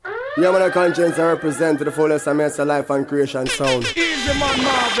Yeah, man, a conscience I represent to the fullest of MERSA life and creation sound. Easy man,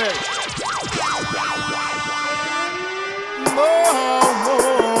 Marvel.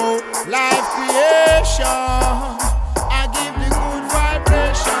 Life creation. I give the good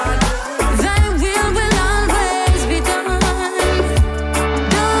vibration. Thy will always be done.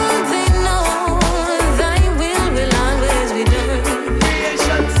 Don't they know? Thy will always be done.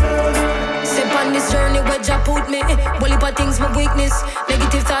 Creation soul. Step on this journey where Jah put me. Bully for things my weakness.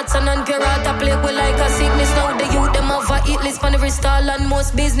 Negative thoughts and unpure heart I plague with like a sickness. Now the youth them have a hit list on every stall and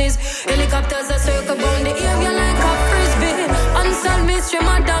most business. Helicopters are circle round the area like a frisbee. Unsolved mystery,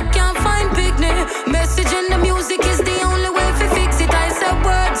 my dog can't find picnic. Message in the music is the only way to fix it. I said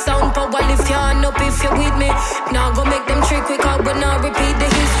word, sound power, lift your hand up if you're with me. Now go make them trick quick out, but now repeat the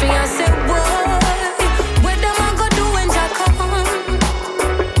history. I said word, where them I go do when Jah come?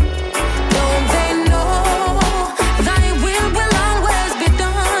 Don't they know thy will always be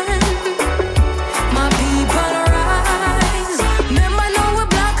done? My people rise, remember now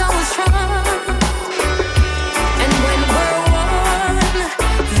we're black and we're strong. And when we're one,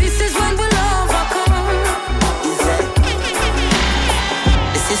 this is when we'll overcome.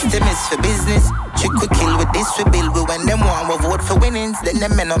 The system is for business. Trick we kill with this, we build. We when them want we vote for winnings, then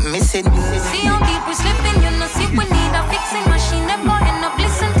them men not missing. See how deep we slipping, you know, see we need a fixing machine. Never end up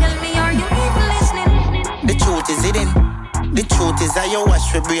listen, tell me, are you even listening? The truth is hidden. The truth is I you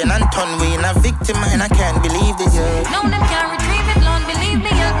wash your brain and turn we in a victim, and I can't believe this. Now them can't retrieve it, Lord, believe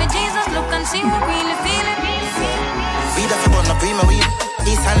me, help me, Jesus, look and see who really feel it. We the people not prima we.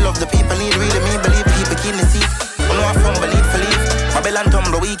 East and love the people need really me believe people keen to see. We know I from believe for leave. Babylon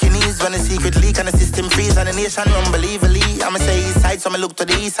tumble weak in ease when the secret leak and the system freeze and the nation unbelievably. I'ma say east side, so I'ma look to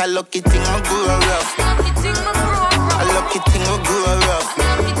the east. I lucky thing my grew rough. Lucky thing my grow up. A lucky thing my grew rough.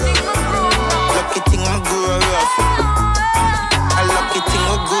 Lucky thing my grow up. Lucky thing my grew rough. A lucky thing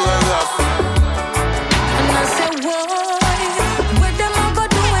my grew rough. And I said, whoa, where them I go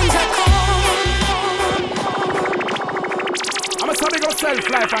do when Jah come? I'm a son of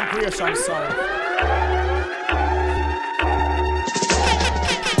self-life and creation sound.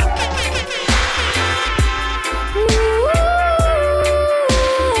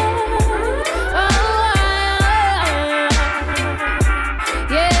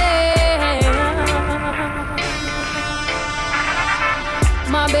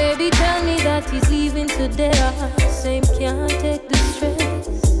 My baby tell me that he's leaving today. Same can't take the stress.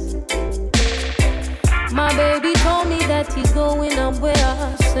 My baby told me that he's going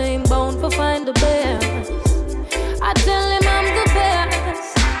somewhere. Same bound for find the best. I tell him I'm the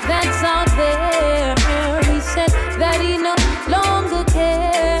best that's out there. He said that he no longer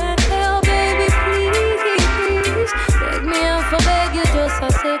cares. Oh baby please, beg me and for beg you just a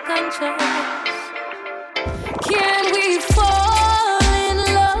second chance. Can we fall in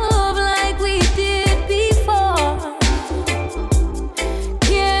love like we did before?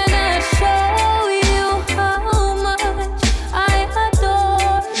 Can I show you how much I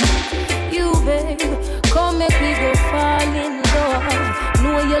adore you, babe? Come make me go fall in love.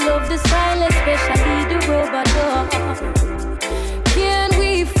 Know you love the style, especially the rubber dog. Can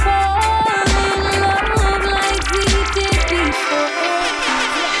we fall in love like we did before?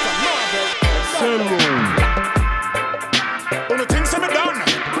 Only things that me done.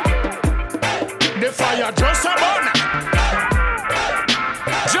 The fire just a burn.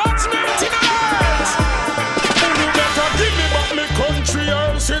 Judgment in the earth. You better give me back my country,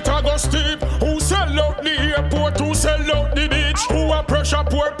 else it a go steep. Who sell out the airport? Who sell out the beach? Who a pressure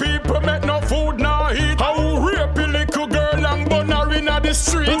poor people make no food nor eat? How rape a little girl and burn her in the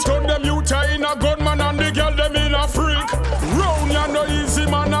street? Who turn them youth in a gunman and the girl them in a freak? Round ya no easy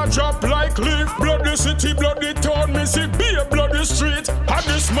man a drop like leaf. Blood the city, blood the town, me see be a blood the street. And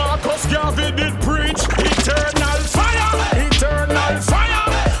this Marcus Garvey did preach. Eternal fire, eternal fire.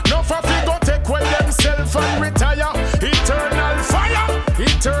 No for fi go take away themself and retire. Eternal fire,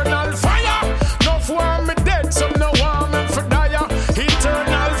 eternal fire. No for me dead, some no want me for die.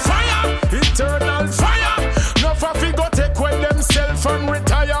 Eternal fire, eternal fire. No for fi go take away themself and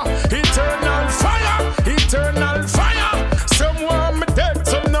retire. Eternal fire, eternal fire. Some want me dead,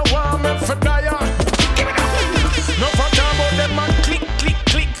 some no want me for die. No for talk about them and click, click,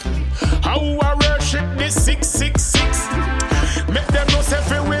 click. How I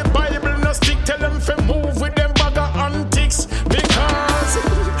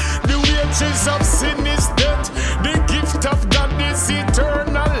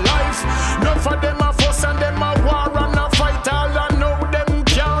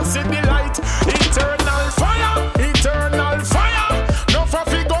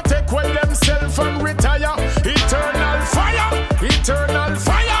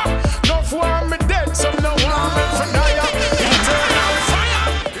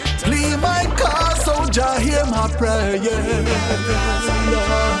Enough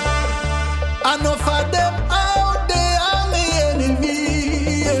of them out there are the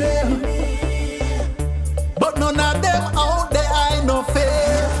enemy, but none of them out there I no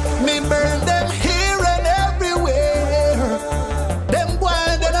fear. Me burn them here and everywhere. Them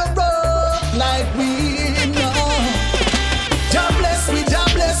wild and a rough like we know. Jah bless we, Jah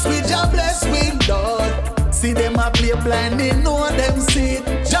bless we, Jah bless we, Lord. See them a play blind, they know them see it.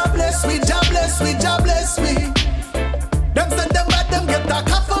 Jah bless we, Jah bless we, Jah bless we. Them say them bad, them get a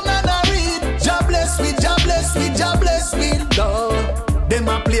coffin and a read. Jah bless we, Jah bless we, Jah bless we, Lord. Them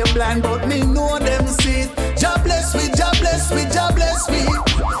a play blind, but me know them see it. Jah bless we, Jah bless we, Jah bless we.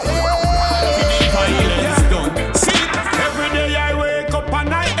 Violence done. See, every day I wake up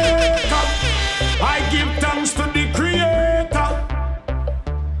and I wake up. I give thanks to the Creator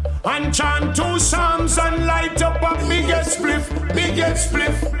and chant 2 psalms and light up a biggest spliff, biggest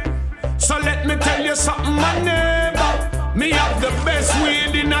spliff. So let me tell you something, my neighbor. Me have the best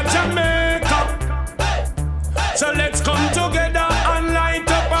weed in a Jamaica. So let's come together and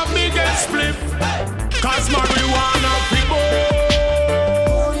light up a biggest spliff. Cause marijuana fi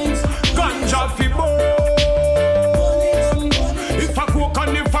bones, ganja fi bones. If a coke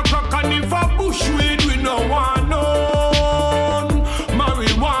and if a crack and if a bush weed, we no want none.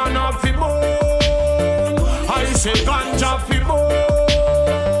 Marijuana fi bones, I say ganja fi bones.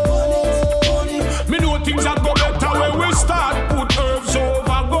 Me know things are go better when we start put herbs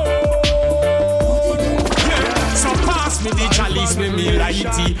over gold. Yeah, so pass me the chalice, me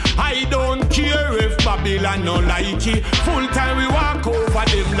lighty. I don't care if Babylon no like it. Full time we walk over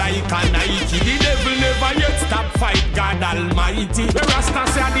them like a Nike. The devil never yet stop fight God Almighty. The Rasta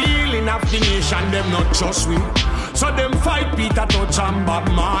say the healing of the nation, them not trust we. So them fight Peter Touch and Bob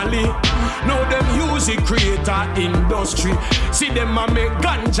Marley. Now them use the creator industry. See them a make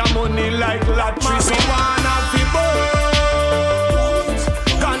ganja money like lottery. So wanna fi bones,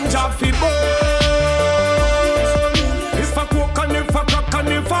 ganja fi bones. If a coke and if a crack and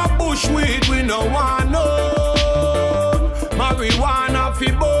if a bush weed, we no want none. Marijuana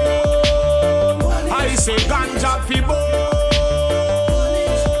fi bones, I say ganja fi bones.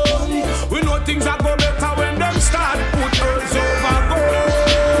 We know things are go better when them start put herbs over gold.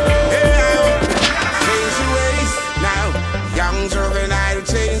 Change your ways now, young juvenile,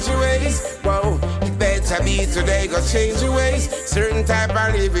 change your ways. Whoa, it better be today, go change your ways. Certain type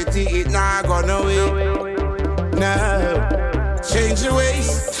of liberty, it not gonna wait. No, change your ways.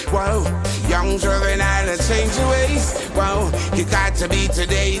 Whoa, young juvenile, change your ways. Whoa, you got to be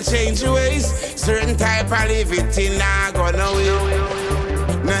today, change your ways. Certain type of liberty, not gonna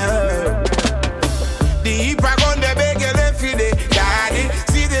wait. No. The heap gon' the beggar left in the daddy.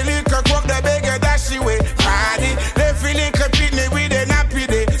 See the liquor cook the beggar dash away. Party, left in liquor pitney with a nappy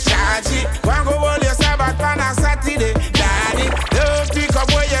day. Charge it, one go all your Sabbath on a Saturday. Daddy, don't pick up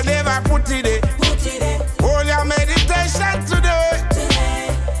where you never put it in. Hold your meditation today.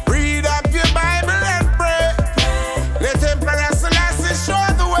 Read up your Bible and pray. Let Emperor Selecta show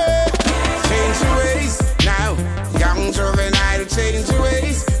the way. Change your ways now, young juvenile, change your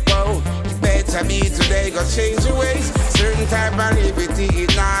ways. Whoa. To me today, go change your ways. Certain type of liberty,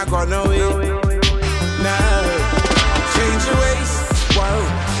 it not gonna wait. No, change your ways. Whoa,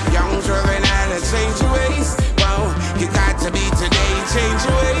 young juvenile, change your ways. Whoa, you got to be today, change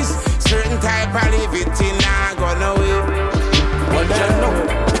your ways. Certain type of liberty, not gonna wait. What you know?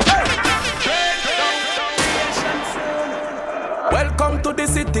 Welcome to the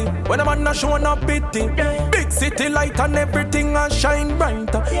city, when a man a showing up pity. Big city light and everything a shine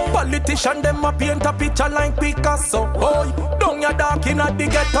bright. Politician them a paint a picture like Picasso. Boy, down your dark inna the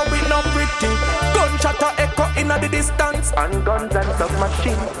ghetto with no pretty. Gunshot a echo inna the distance and guns and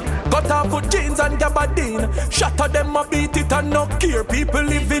submachine. Got off with jeans and gabardine. Shatter them a beat it and no care. People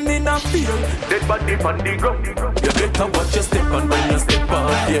living in a fear. Dead body on the ground. You better watch your step and when you step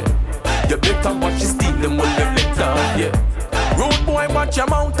off, yeah. You better watch you steal them when you let off, yeah. Rude boy, watch your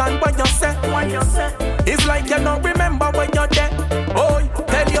mouth and what you say. It's like you don't remember when you're there. Oh,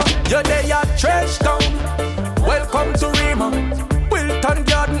 tell you, you're there at Trash Town. Welcome to Rima. Wilton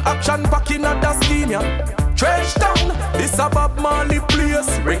Garden action back in at the scheme, yeah. Trash Town, this a Bob Marley place.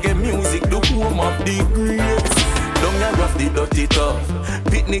 Reggae music, the home of the greats. Don't get rough, the dirty tough.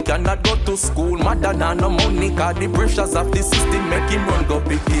 Picnic and not go to school. Mother nah no money, cause the pressures of the system make him run go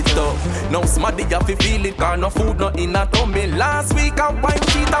pick it up. Now smarty have to feel it, cause no food no in a tummy. Last week a wine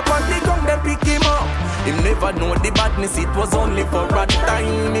sheet up on the ground, then pick him up. Him never know the badness, it was only for a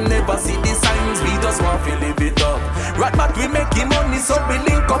time. He never see the signs, we just want to live it up. Right, but we make him money, so we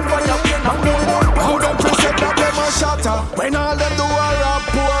link up for your pain. How them present that them a shatter? When all them do are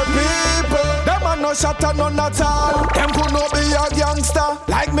poor people. Them a no shatter shatter none at all. Them could not be a gangster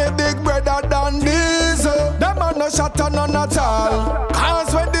like me big brother than Diesel. Them are no shatter none at all.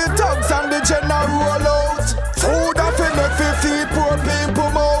 Cause when the thugs and the general roll out, food a fi make fi feed poor people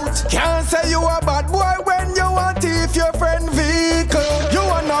mouth. Can't say you a bad boy when you want thief your friend vehicle. You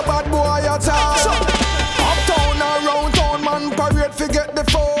are not bad boy at all. Uptown around town man parade fi get the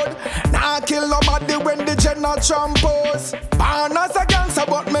food. Nah kill nobody when the general tramples. Born as a gangster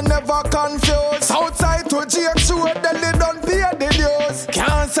but me never confused. Southside to James Road, they don't pay the dues.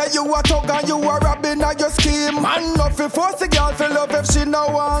 Can't say you a thug and you a robbing of your scheme. Man no fi force the girl fi love if she no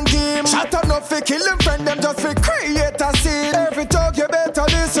want game. Shotta no fi kill him friend, them just fi create a scene. Every talk you better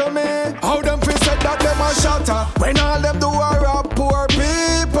listen me. How them fi said that them a shatter when all them do a rob poor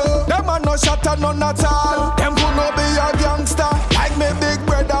people. Them a no shatter none at all. Them could no be a gangster like me big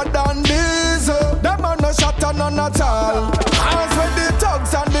brother than Diesel. Them a no shatter none at all. Cause when the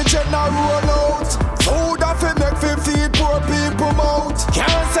thugs and the general roll out, food a fi make fi feed poor people mouth.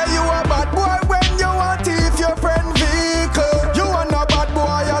 Can't say you a bad boy when you want thief your friend vehicle. You a no bad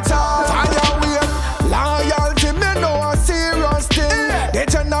boy at all. Fire wheel, loyalty me know a serious thing. The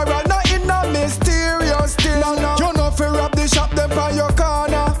general not in a mysterious thing. You know fi rob the shop them by your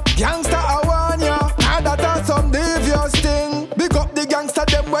corner. Gangster I warn ya, now that are some devious thing. Big up the gangster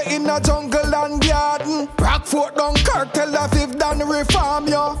them way in a jungle and garden. Rockfort Dunkirk tell a fifth done reform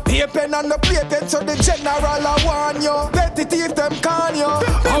you. Pay pen and the play pen so the general I warn you. Petty thief them can you.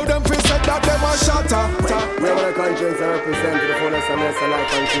 How them fi said that them a shatter. We have a conscience and represent the fullness of Mesa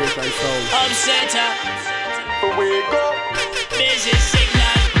life and creation sound. Upsetter, We go. busy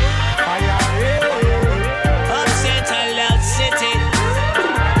signal. Upsetter, loud city.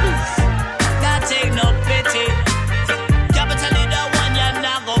 Not take no pity. Capital in the one you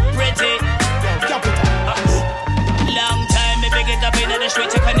not go pretty. Long time me pick it up in the street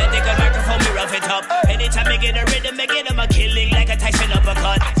to kinetic a microphone me rough it up. Anytime me get a rhythm, me get 'em a killing like a Tyson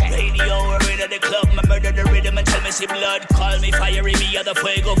uppercut. Radio or in the club, me murder the rhythm and tell me see blood. Call me fiery, me or the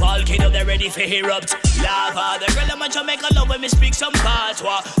fuego volcano, they ready for erupt. Lava, the girl I'm a Jamaica love when me speak some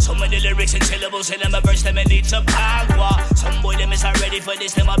patois. Some of the lyrics and syllables in them a verse, them need some agua. Some boy them is not ready for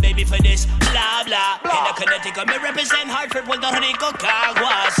this, them a baby for this. Blah blah. In the Connecticut, me represent Hartford, Puerto Rico,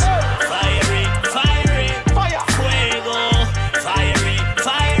 Caguas. Fiery, fiery, fire, fuego. Fiery,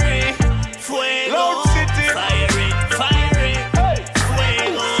 fiery, fuego. Loud city. Fiery, fiery,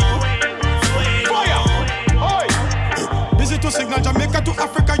 fuego. Fuego. Busy to signal Jamaica to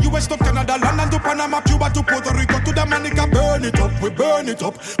Africa, US to Canada, London to Panama, Cuba to Puerto Rico to Dominica. Burn it up, we burn it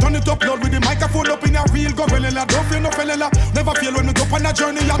up. Turn it up, Lord, with the microphone up in a real gorilla. Don't feel no fella. Never feel when we go on a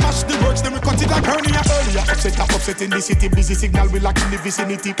journey. I mash the words, then we cut it like hernia. Earlier, upset in the city. Busy signal, we like in the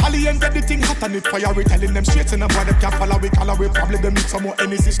vicinity. Caliente, the thing hot and it fire. We telling them straight and boy, them can't follow. We call away, probably them need some more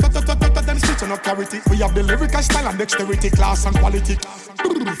energy. Them speech on clarity. We have the lyrical style and dexterity, class and quality.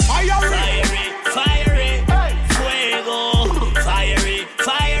 Fiery, Fiery, fuego. Fiery,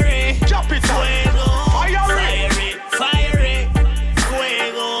 fiery, Chop it up. fuego. Fiery. Fiery,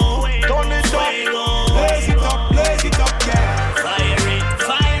 fuego. Turn it up. Fuego. blaze it up, yeah. Fiery,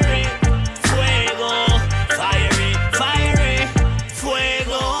 fiery, fuego. Fiery, fiery,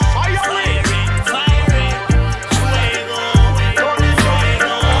 fuego. Fiery, fiery, fuego.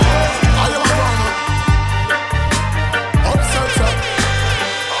 Fuego.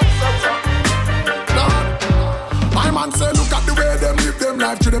 My man say, look at the way them live them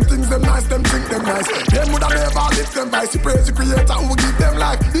life. To them things them nice, them think them nice. Them woulda never lift them vice. You praise the creator who give them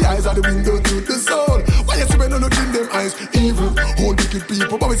life. The eyes are the window to the soul. Why you see when you look in them eyes? Evil, whole wicked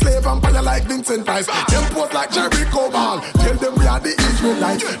people, but we slave vampire like Vincent Price. Them pose like Jericho Ball. Tell them we are the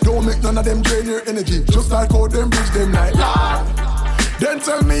Israelites. Don't make none of them drain your energy. Just like how them bridge them night. Then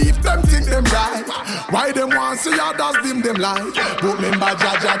tell me if them think them right. Why them want see others dim them light? But remember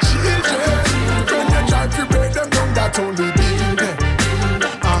Jaja children. When you try to break them down, that only build them.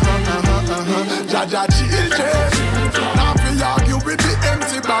 Jaja children. Now we argue with the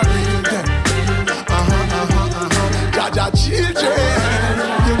empty barrel them. Jaja children.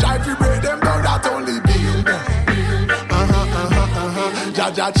 You try to break them down, that only build them.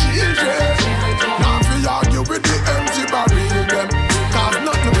 Jaja children. Now we argue with the empty barrel them. Cause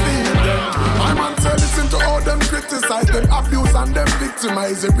nothing feel them. My man say listen to all them criticize, them abuse and them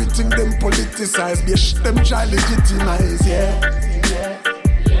victimize. Everything them politicize, them try legitimize, yeah.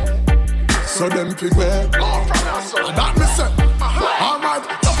 So them figure, that me say, alright,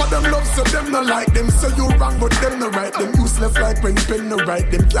 top of them love, so them no like them. Say you wrong, but them no right. Them useless like when pen no right.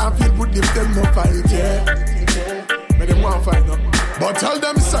 Them can't feel good if them no fight, yeah. But them won't fight no. But tell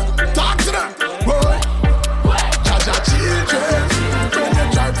them, say, talk to them, boy. Jaja children. When you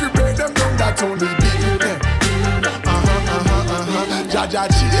try to break them down, that's only build them. Jaja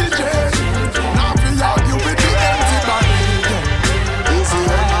children. Now we argue with the empty body.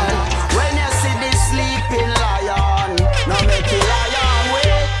 IZREHL. When you see the sleeping lion, now make it lion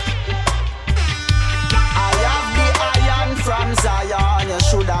wake. I have the iron from Zion, you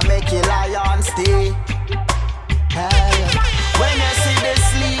shoulda make it lion stay. Hey. When you see the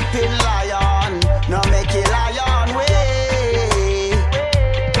sleeping lion, now make it lion wake.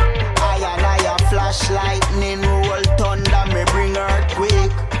 I flash lightning, roll thunder, me bring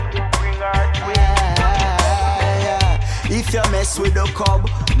earthquake. If you mess with the cub,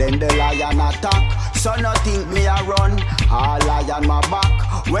 then the lion attack. So no think me a run, all lion my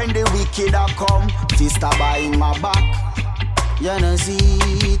back. When the wicked a come, fist a in my back. You know see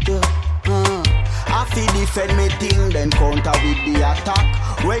it, I feel defend me thing, then counter with the attack.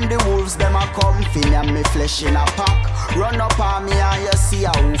 When the wolves them a come, fin me flesh in a pack. Run up on me and you see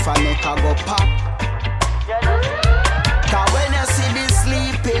a wolf and make a go pop. Cause when you see the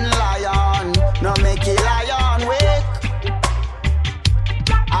sleeping lion, no make it lion wake.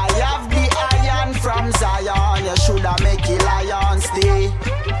 I have the iron from Zion, you shoulda make it lion stay.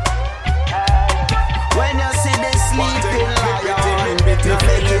 When you see the sleeping lion, no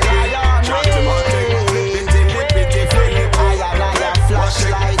make it lion wake. I flash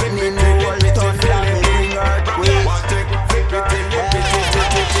lightning, roll thunder, me bring earthquake.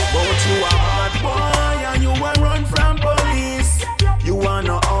 But you a bad boy and you a run from police. You are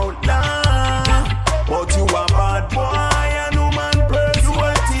no outlaw. But you a bad boy and woman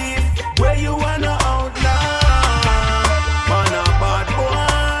preservative. Where you are no outlaw. Man a bad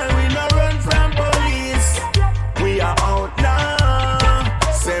boy, we no run from police. We are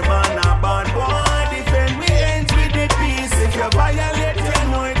outlaw. Say man a bad boy, defend we ends with the peace. If you violate, you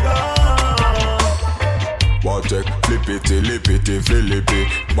know it gone. What it, flippity, Philippi.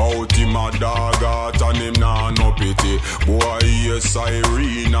 Bout him a dog out and him nah no pity. Boy, yes,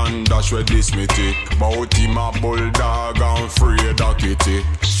 Irene and dash with this mitty. Bout him a bulldog and afraid of kitty.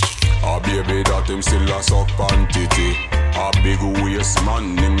 A baby that him still a suck pan titty. A big waist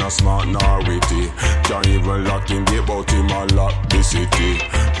man, him not smart nor witty. Can't even lock him gate, bout him a lock the city.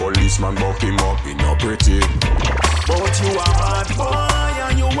 Policeman buck him up, he no pretty. But you a bad boy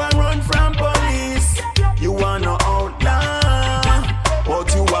and you a run from police. You are no outlaw.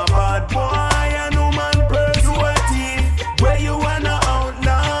 But you a bad boy and woman preservative. Where you are no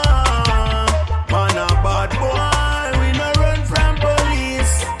outlaw. Man a bad boy, we no run from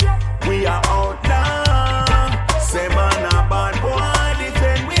police. We are outlaw. Say man a bad boy,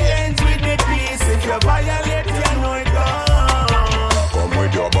 defend we ends with the peace. If you violate, you know it gone. Come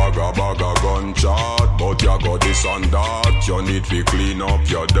with your bag of gunshot, but you got this and that. You need to clean up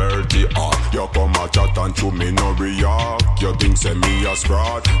your dirty heart. You come a chat and to me no react. You think say me a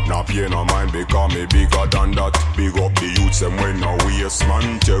sprat. Now pay no mind because me bigger than that. Big up the youths them when no waste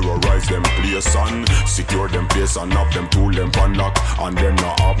man. Terrorize them place and secure them place and have them tool them pan lock. And them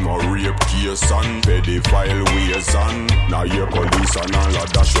not have no rape case and pedophile ways and now your police and all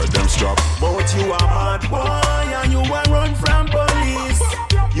of dash where them strap. But you a bad boy and you a run from police.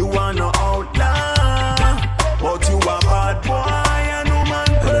 You are no outlaw. But you a bad boy and woman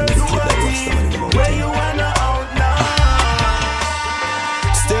preservative. Where you are no outlaw.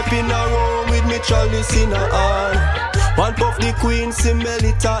 Step in a room with me chalice in a hand. One puff the Queen, smell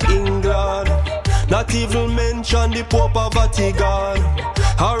it a England. Not even mention the Pope of Vatican.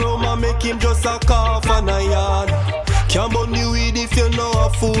 Aroma make him just a cough and a yarn. Can't burn the weed if you know a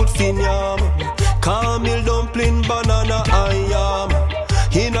food fin yam. Camel dumpling, banana and yam.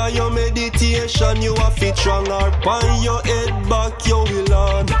 In a your meditation, you a fit strong or pan your head back, you will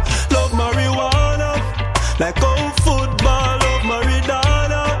learn. Love marijuana, like how football, love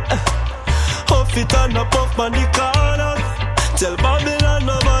Maradona. Huff it and a puff on the corner. Tell Babylon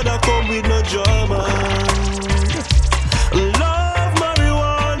nobody come with no drama. Love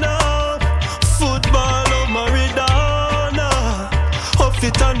marijuana, football, love Maradona. Huff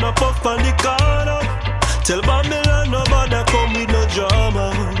it and a puff on the corner. Tell Babylon nobody come with no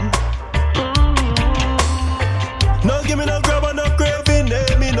drama. No give me no grab and no craving,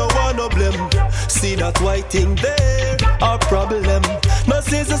 me no want no blame. See that white thing there, a problem. No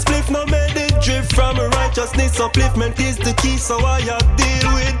scissor spliff, no made it drift from righteousness. Upliftment is the key, so I have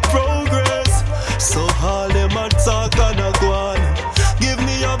deal with progress. So all them a talk and a go on. Give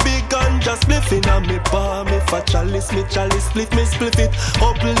me a big ganja spliffing on me palm. If a chalice, me chalice, spliff it.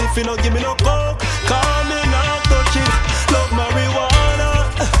 Uplifting, no give me no coke. Call me now, touch it. Love marijuana,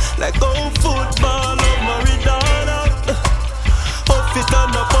 like old football, love Maradona. Huff it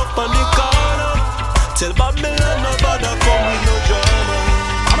and a puff on the corner. Tell Babylon nobody come with no drama.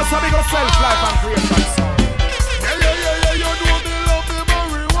 I'm a big self-life and creation song. Yeah, you know me love me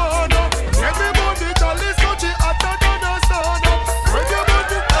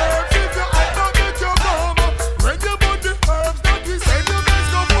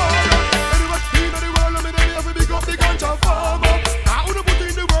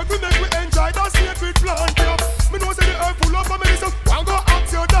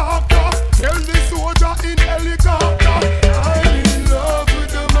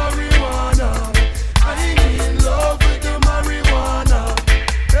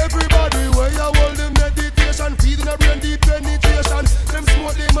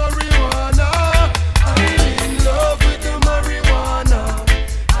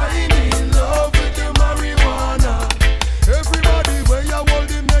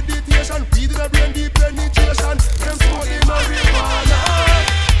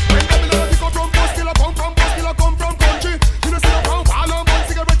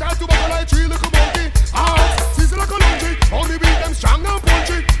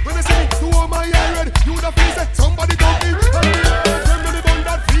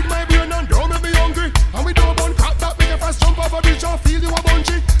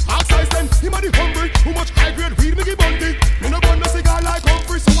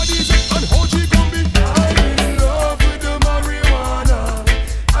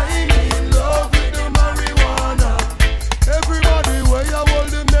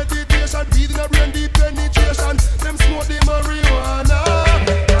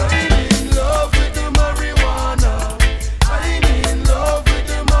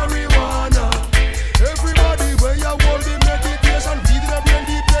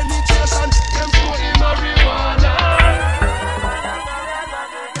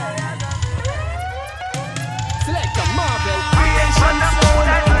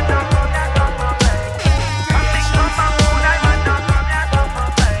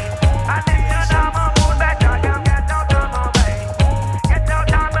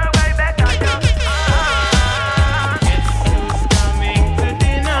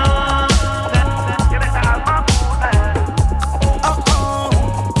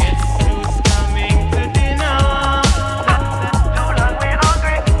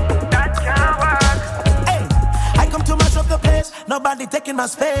in my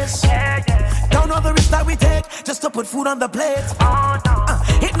space. Don't know the risk that we take just to put food on the plate.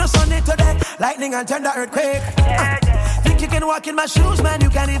 Hit no Sunday today, lightning and tender earthquake. Think you can walk in my shoes, man? You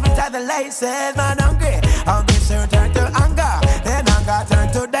can't even tie the laces, man. Hungry soon turn to anger, then anger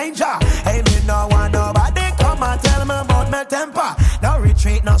turn to danger. Hey, me no want nobody come and tell me about my temper. No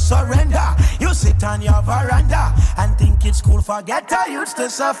retreat, no surrender. You sit on your veranda and think it's cool. Forget I used to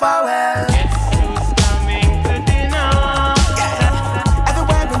suffer well. Coming to dinner. Yeah.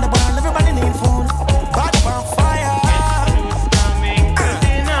 Everywhere in the world, everybody need food. Body on fire. Coming to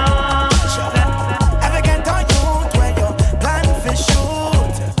dinner. Ever get on youth when you plan for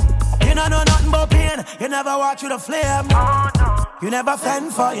shoot? You don't know nothing but pain. You never walk through the flame. You never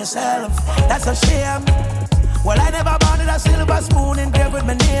fend for yourself. That's a shame. Well, I never wanted a silver spoon engraved with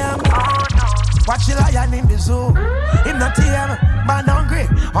my name. Watch the lion in the zoo. Him not tame, man hungry.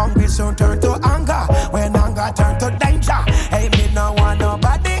 Hungry soon turn to anger. When anger turn to danger. Hey, me no want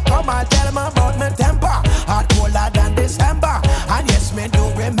nobody come and tell me about my temper. Hard colder than December. And yes, me do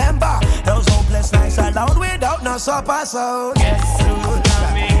remember those hopeless nights alone without no supper. So yes, soon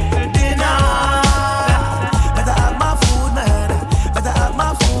coming to dinner. Better have my food, man. Better have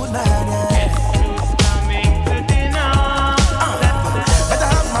my food, man, yeah.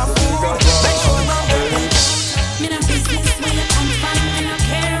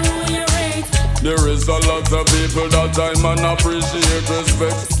 There is a lot of people that I man appreciate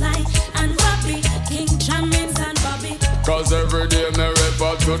respect. Sly and Bobby, King Chamins and Bobby. Cause every day me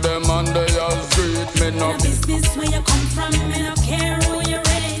refer to them and they all street me no business where you come from, me no care who you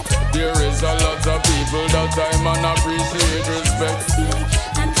rate. There is a lot of people that I man appreciate respect. Silly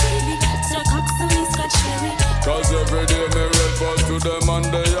and TV, so cops and me scotch cherry. Cause every day me refer to them and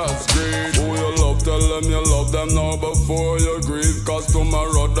they all street. Who you love, tell them you love them now before you grieve. Cause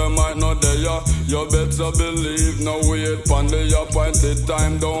tomorrow they might not there. You better believe, no wait pon the appointed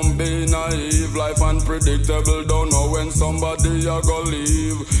time. Don't be naive, life unpredictable. Don't know when somebody you go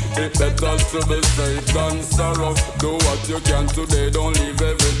leave. It better to be safe than sorrow. Do what you can today, don't leave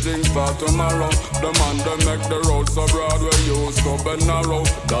everything for tomorrow. The man that make the road so broad where you so be narrow.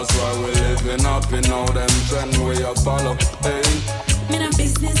 That's why we living happy now, them trend where you follow. Hey, me no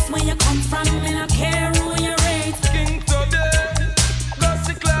business where you come from, me no care who you rate. King today,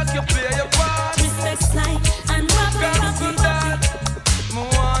 gossip class, you play your part. Respect Sly and Bobby. Me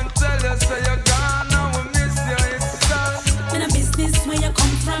want tell you, say you're gone, now we miss you, it's sad. Me no business where you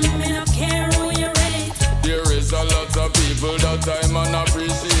come from, me no care who you rate. there is a lot of people that I man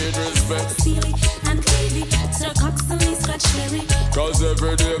appreciate respect. Silly and TV, so cops and me scotch cherry. Cause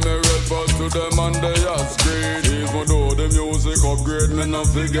every day me refer to them and they are great. Even though the music upgrade, me not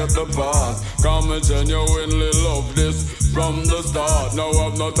forget the past. Cause me genuinely love this from the start. Now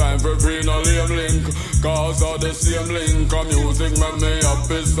I've no time for free, no lame link. Cause all the same link. Cause music make me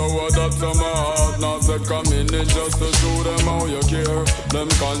happy, so that's to my heart. Not to come in it just to show them how you care. Them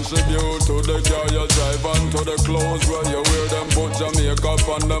contribute to the car you drive and to the clothes where you wear. Them put your makeup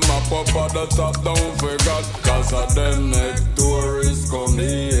on the map up at the top, don't forget. Cause of them make tourists come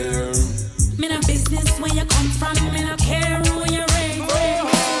here. Me no business where you come from, me no care who you rate.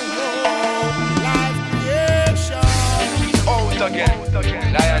 Life creation. Out again,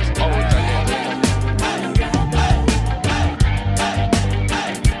 Lions out again.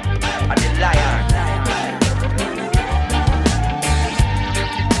 I'm the lion.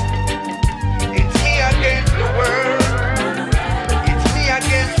 It's me against the world. It's me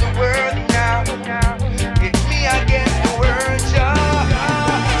against the world now. It's me against the world,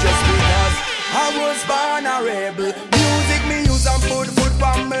 Just because I was born a rebel, music me use and put food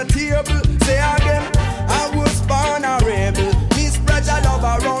on my table. Say again, I was born a rebel. Me spread your love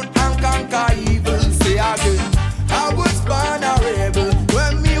around and conquer evil. Say again, I was born a rebel.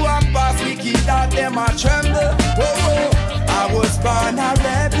 When me walk past, we keep that them a tremble. Whoa, I was born a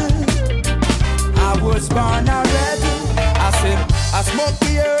rebel. I was born a rebel. I said, I smoke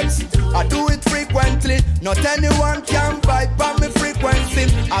the herbs, I do it frequently. Not anyone can vibe on me frequency.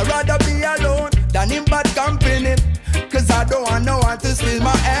 I'd rather be alone than in bad company. Cause I don't want no one to steal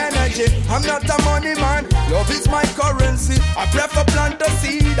my energy. I'm not a money man, love is my currency. I prefer plant a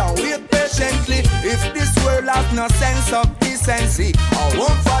seed and wait patiently. If this world has no sense of decency, I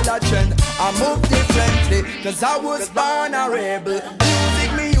won't follow trend, I move differently. Cause I was born a rebel.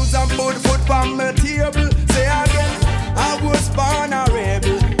 Music me use and put food on my table. Say again, I was born a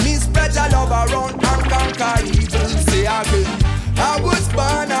rebel. Me spread your love around and conquer evil. Say again, I was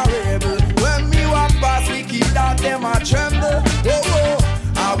born a rebel. When me walk past, we keep that them a tremble. Oh,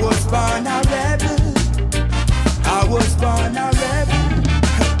 I was born a rebel. I was born a rebel.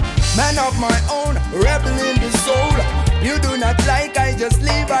 Man of my own, rebel in the soul. You do not like, I just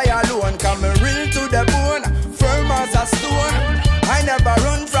leave I alone. Come real to the bone, firm as a stone. I never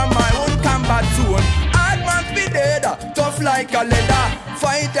run from my own combat zone. Hard man be dead, tough like a leather.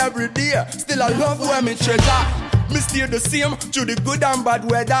 Fight every day, still I love where me treasure. Me stay the same through the good and bad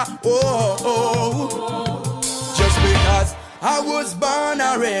weather. Just because I was born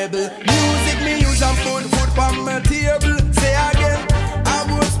a rebel. Music me use and put food on my table. Say again, I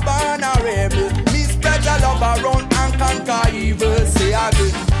was born a rebel. Me spread the love around and conquer evil. Say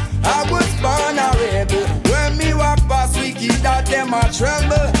again, I was born a rebel. When me walk past wicked that them a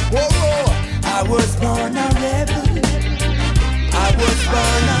tremble. Whoa, whoa. I was born a rebel. I was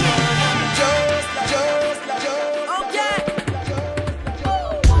born a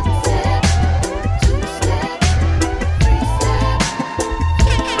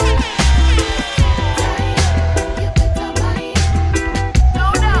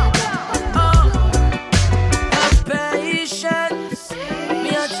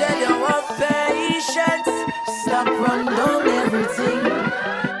run down everything.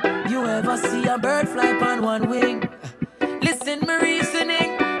 You ever see a bird fly on one wing? Listen me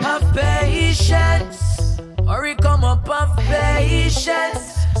reasoning. Have patience, or it come up have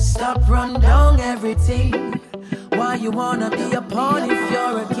patience. Stop run down everything. Why you wanna be a pawn if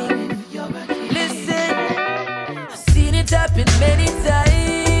you're a king? Listen, I've seen it happen many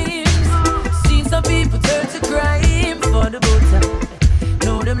times. Seen some people turn to crime for the butter.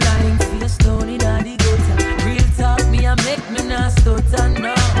 Know them lying for a stone in the gutter. Real talk me and make me not stutter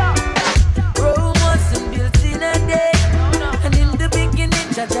now. Rome wasn't built in a day. And in the beginning,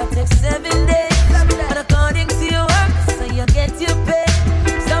 Jaja takes 7 days. And according to your work, so you get your pay.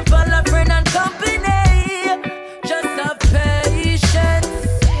 Some follow friend and company. Just have patience.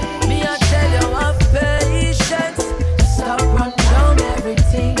 Me I tell you have patience. Stop run down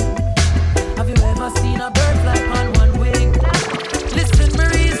everything. Have you ever seen a bird fly on one wing? Listen me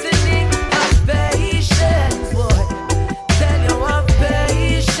reasoning. Have patience, boy. Tell you have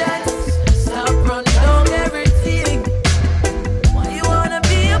patience. Stop run down everything. Why you wanna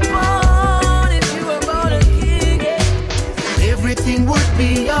be a pawn if you were born a king? Everything would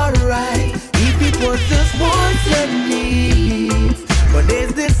be alright if it was just wants and needs. But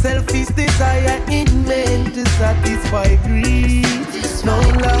there's this selfish desire in men to satisfy greed. No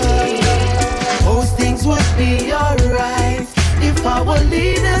love. Most things would be alright if our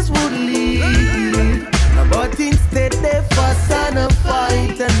leaders would lead. But instead they fuss and a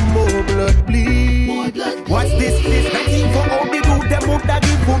fight and more blood bleed. What's this? Nothing for all the good them would have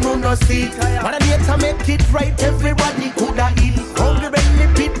given who no seat. But I need to make it right, everybody could have eat. Only when the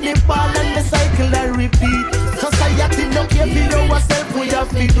pit, the ball and the cycle I repeat. Society no care for yourself, we have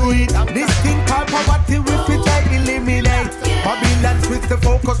to do it. This thing called poverty, we fit I eliminate. Babylon switch the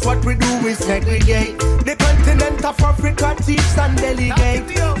focus, what we do is segregate. The continent of Africa, chiefs and delegate.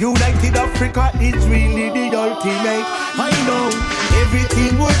 United Africa is really the ultimate. I know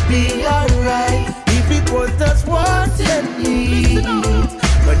everything would be alright if it was just wants and needs.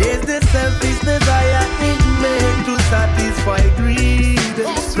 But there's the selfish desire in men to satisfy greed.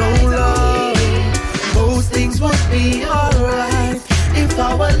 No love. Most things would be alright if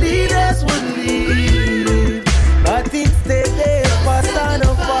our leaders would lead. But instead they fuss and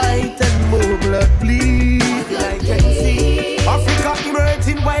a fight and more blood bleed. I can see Africa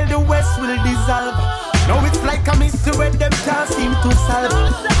emerging while the West will dissolve. Now it's like a mystery where them can't seem to solve.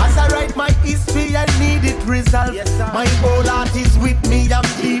 As I write my history, I need it resolved. My whole heart is with me, I'm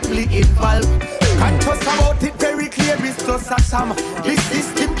deeply involved. Conscious about it, very clear, it's just a sham. This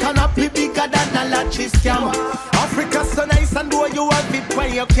system cannot be bigger than a latchy scam. Africa's so nice and do you have it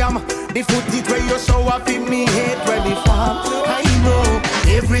when you come. The footage where you show up in me hate when the farm. I know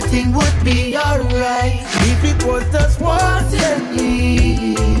everything would be alright if it was just wants and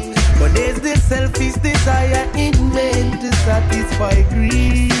needs. But there's this selfish desire in men to satisfy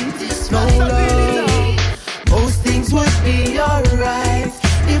greed. No love. Most things would be alright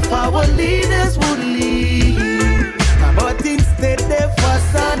if our leaders would lead. But instead they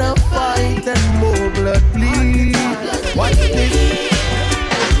fuss and a fight and more blood bleed. What's this?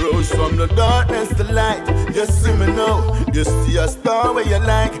 Rose from the darkness to light. You see me now. You see a star where you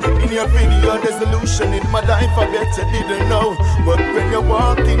like. In your video, the solution in my life, I bet you didn't know. But when you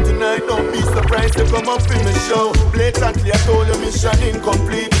walk in tonight, don't be surprised to come up in my show. Blatantly, I told you mission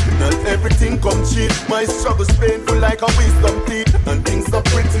incomplete. Not everything come cheap. My struggle's painful like a wisdom teeth. And things are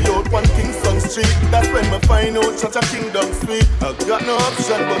pretty out one King's Song Street. That's when I find out such a kingdom sweet. I got no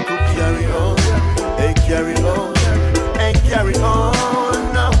option but to carry on. Hey, carry on. Hey, carry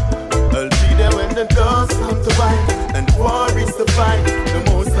on now. I'll be there when the doors come to bite and war is to fight.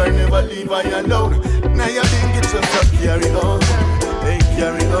 The most I never leave I alone. Now you think it's just a carry on. Hey,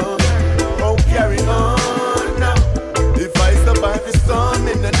 carry on. Oh, carry on now. If I survive the storm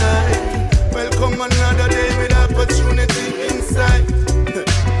in the night, welcome another day with opportunity inside.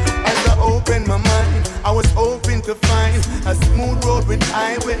 As I open my mind, I was hoping to find a smooth road with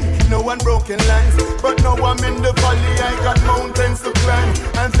highway, no unbroken lines. But now I'm in the valley, I got mountains to climb,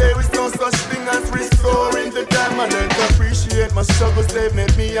 and there is no such thing as restoring the time. I learned to appreciate my struggles, they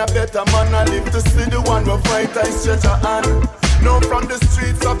made me a better man. I live to see the one who fight, I stretch a hand. Now from the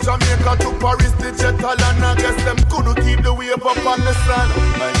streets of Jamaica to Paris, the jet and I guess them couldn't keep the wave up on the sun.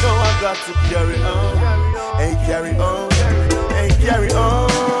 I know I got to carry on, hey carry on, hey carry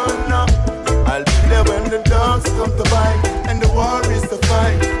on now. I'll be there when the dogs come to bite and the war is to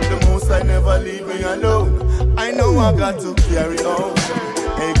fight. The most I never leave me alone. I know I got to carry on,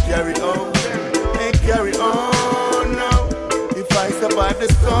 hey carry on, hey carry on now. If I survive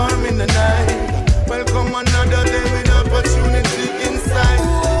the storm in the night, welcome another day with opportunity inside.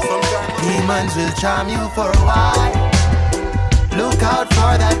 Demons will charm you for a while. Look out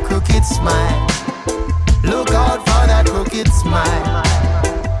for that crooked smile. Look out for that crooked smile.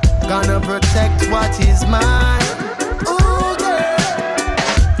 Gonna protect what is mine. Ooh, girl.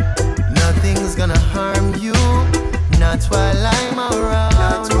 Nothing's gonna harm you, not while I'm around.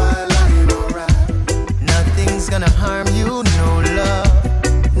 Not while I'm around. Nothing's gonna harm you, no love,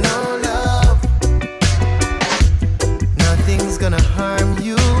 no love. Nothing's gonna harm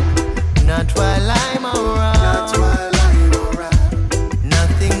you, not while I'm around. Not while I'm around.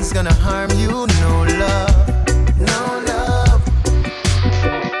 Nothing's gonna harm you, no love, no love.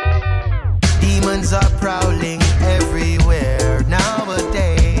 Demons are prowling everywhere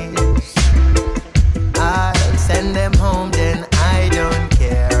nowadays. I'll send them home, then I don't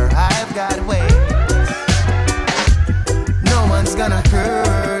care. I've got ways. No one's gonna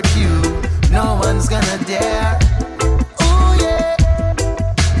hurt you, no one's gonna dare. Ooh yeah.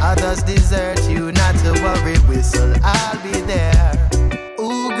 Others desert you, not to worry, whistle, I'll be there.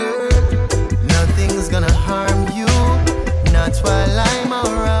 Ooh girl, nothing's gonna harm you, not while I'm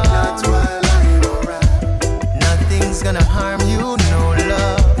around. Not while I'm around. Nothing's gonna harm you, no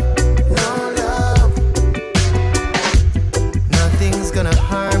love, no love. Nothing's gonna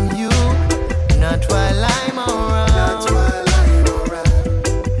harm you, not while I'm around. Not while I'm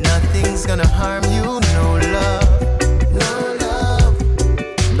around. Nothing's gonna harm you, no love, no love.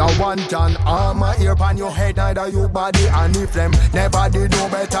 No one can harm a ear on your head, neither your body. And if them never did know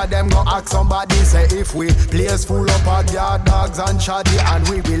better, them go ask somebody. Say if we place full up our yard dogs and shoddy, and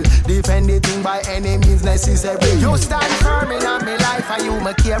we will defend the thing by any means necessary. You stand firm in on me life, and you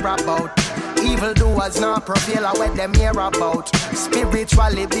me care about. Evil doers not prevail what them hear about.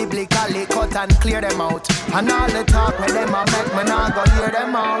 Spiritually, biblically, cut and clear them out. And all the talk with them I make me not go hear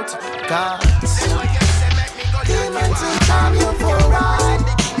them out. Cause demons will charm you for a ride.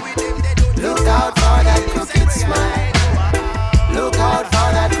 Look out for that crooked smile. Look out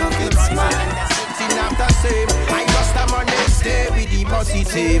for that crooked smile. I must have money, stay with the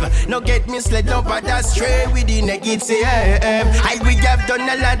positive. No get misled, no but that's straight with the negative. We have done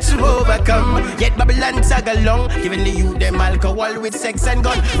a lot to overcome, yet Babylon tag along, giving the youth them alcohol with sex and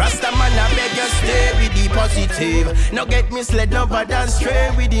gun. Rastaman, I beg you stay with the positive. No get misled, no but that's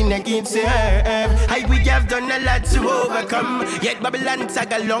straight with the negative. We have done a lot to overcome, yet Babylon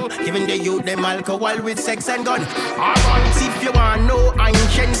tag along, giving the youth them alcohol with sex and gun. Alright, if you want no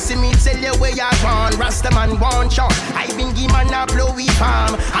ancient, see me tell you where you're born. Rastaman want shot, I been give man a blowy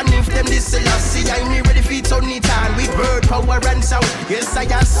palm. And if them this Selassie, I me ready for it on it on. With bird power and sound, yes I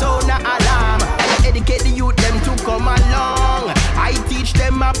have sound a alarm. I educate the youth them to come along. I teach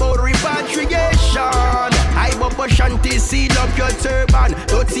them about repatriation. I bubble shanty, seal up your turban.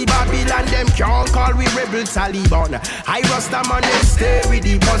 Dirty Babylon, them can't call we rebel Taliban. I Rastaman, them stay with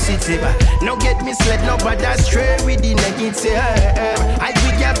the positive. No get misled, no but that's straight with the negative.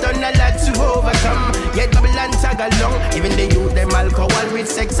 We have done a lot to overcome, yet Babylon tag along, even the youth them alcohol with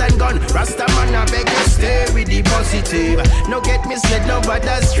sex and gun. Rastaman, I beg you stay with the positive. No get misled, no but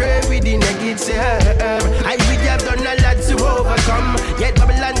that's straight with the negative. We have done a lot to overcome, yet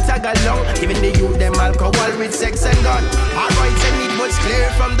Babylon tag along, even the youth them alcohol with sex and gun. Alright, and it was clear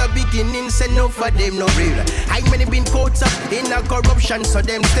from the beginning, say no for them no real. I many been caught up in a corruption, so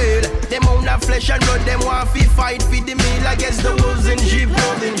them still them own a flesh and blood, them want to fight for the meal against the wolves and sheep,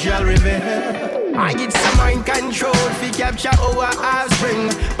 clothing shall reveal. I get some mind control fi capture our offspring.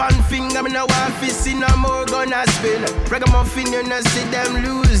 Pan finger me no want fi see no more gonna spill. Ragamuffin you no see them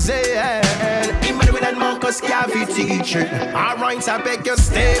lose it. Even with that Marcus must carry teacher. Alright, I beg you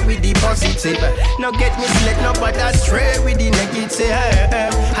stay with the positive. No get misled, no but astray with the negative.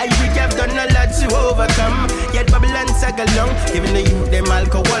 I we have done a lot to overcome. Yet Babylon tag along, giving the youth them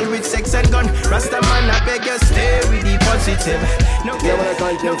alcohol with sex and gun. Rasta man, I beg you stay with the positive. No get when I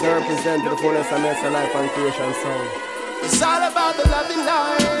conscience represent the fullness of MYKAL life and creation sound. It's all about the loving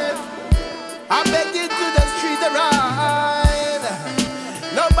life. I beg you to the street to ride.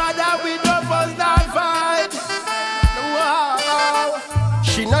 Nobody we don't must not fight. Wow.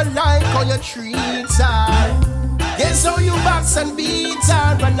 She not like how you treat her. Guess how you box and beat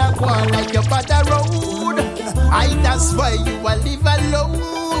her. Run a go on like your father road. That's why you will live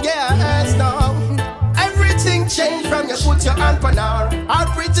alone. Yes, no. Everything changed from you put your hand on her. Her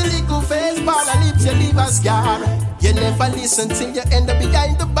pretty little face, but her lips you leave a scar. You never listen till you end up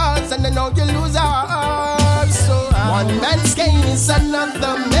behind the bars, and then now you lose her. So one man's gain is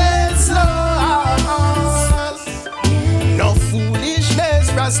another man's loss. No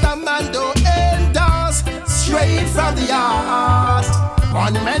foolishness, Rasta man don't endorse. Straight from the heart.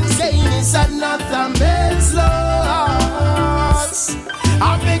 One man's gain is another man's loss.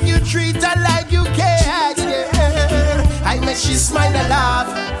 I make you treat her like you care, yeah. I make she smile and laugh.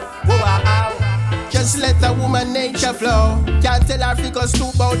 Wow. Just let the woman nature flow. Can't tell her figures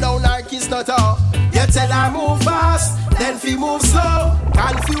to bow down her kiss not all. You tell her move fast, then she move slow.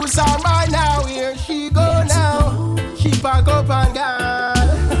 Confuse her mind now, here she go now. She pack up and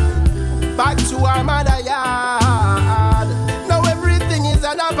gone back to her mother yard. Now everything is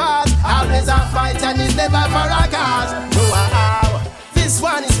on the past. Always a fight and it's never for a cause. Wow. This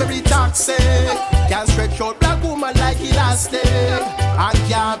one is very toxic. Can't stretch out black woman like elastic. And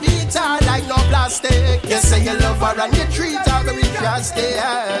can't beat her like no plastic. You say you love her and you treat her very drastic.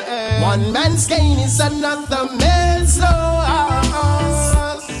 One man's gain is another man's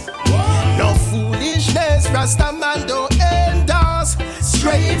loss. No foolishness, Rasta man don't endorse.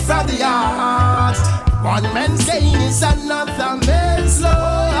 Straight from the heart. One man's gain is another man's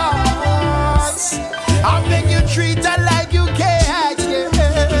loss. I beg you treat her like you care.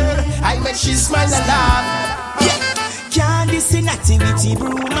 I make she smile and laugh. Yeah. Can't this inactivity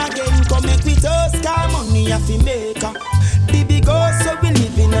broom again. Come make me toast, car money have to make her. The big house so we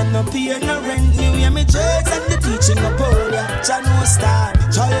living and no pay no rent. Me wear me church and the teaching of Polia. Jah no start.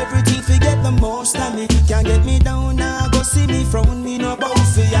 Try everything to get the most of me. Can't get me down now, go see me frown. Me no bow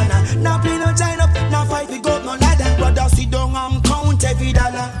for ya now. Now play no join up, now fight we go no ladder. Brother sit down and count every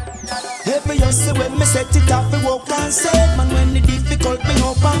dollar. Every hustle when me set it up, we walk and save. Man when the difficult me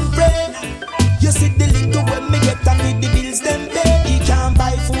up and pray. You see the little when me get and with the bills them pay. He can't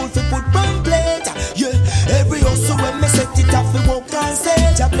buy food for put on plate. Yeah, every hustle when me set it up, we walk and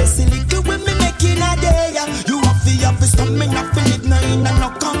save. Jah bless the little when me make in a day. You have to stomach, not to live no in and no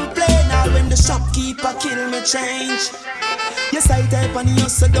complain. All when the shopkeeper kill me change. Yes, I type and you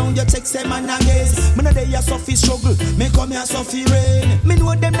hustle down, you text them and against. Me no dey a suffer struggle, me come here suffer rain. Me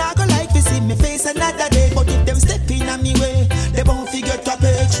know them not go like to see me face another day. But if them step in on me way, they won't figure to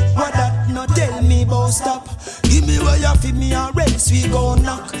page. What that no tell me about stop. Give me where you feed me or else we go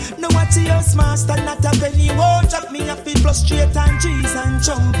knock. No watch your master, not a penny won't drop me a feet plus straight and cheese and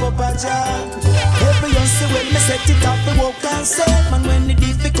jump up a job. Every hustle when me set it up, we walk and save. Man when the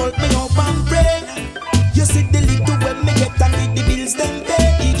difficult me up and pray. You see the little when me get and with the bills them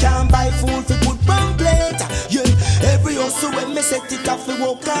pay. He can't buy food for put on plate. Yeah, every hustle when me set it off, we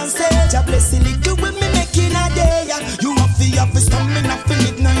walk and say. Jah bless the little when me make in a day. You have to stomach, not to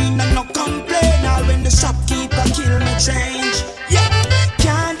live no in and no complain. All when the shopkeeper kill me change. Yeah,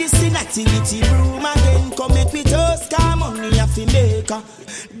 can't this inactivity room again. Come make me toast, car money have to make her.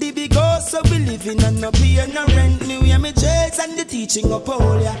 The big house so we living and no pay no rent. Me wear me church and the teaching of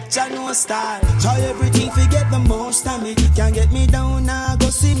Polia. Jah no style. Try everything to get the most of me. Can't get me down now, go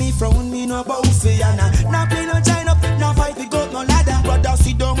see me frown. Me no bow for ya now. Now play no join up, now fight we got no ladder. Brother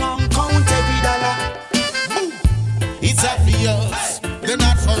sit down and count every dollar. It's obvious, they're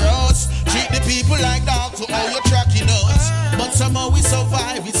not for us. Treat the people like dog to all your tracking us. But somehow we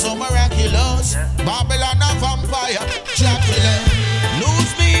survive, it's so miraculous. Babylon a vampire, Dracula. News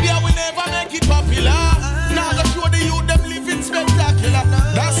media will never make it popular. Now go show the youth them living spectacular.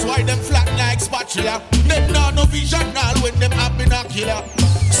 That's why them flat like spatula. Them not no vision all when them have binocular.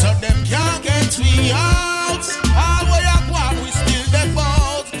 So them can't get we out. All way up one we still them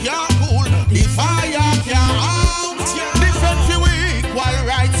out. Can't cool, the fire can't out. Different for we equal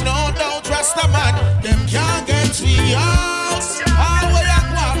rights, no doubt. Rasta man, them can't get we out. All way up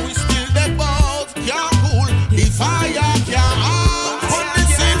one we still them out. Can't cool, the fire can't out. Put the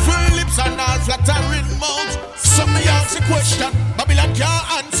same full lips and all flattering mouth. Some me ask a question, Babylon can't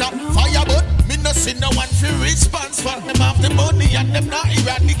answer. Fire but me no see no one feel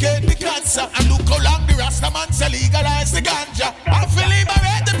MYKAL. And look how long the Rastaman say legalize the ganja. I feel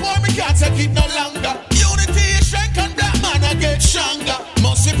liberate the poor, me can't take it no longer. Unity is strength and black man I get stronger.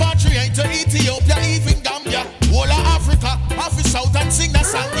 Must repatriate to Ethiopia, even Gambia. Whole of Africa, half is south and sing the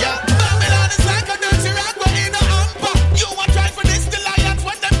song, yeah. Babylon is like a dirty rag, but in a hamper. You want try for this, the lions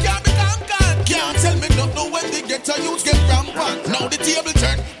when them can't be conquered. Can't tell me nothing when they get to use, get rampant. Now the table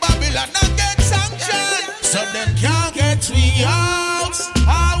turn, Babylon and get sanctioned. So them can't get me out.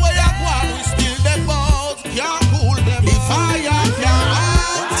 How way up one, we still the boat. Can't cool them if FYAH can't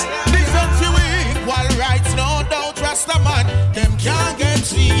out. Defense you equal rights, no doubt, Rastaman. Them can't get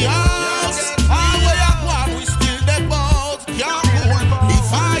me out. How way up one, we still the boat. Can't cool if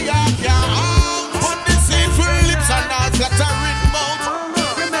FYAH can't out. Put the scene for lips and not flattering mouth.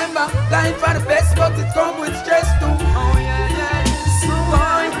 Remember, life are the best, but it come with stress too. Oh yeah, yeah. So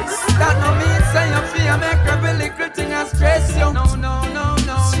boy, that no mean say you feel make every little thing and stress you. No.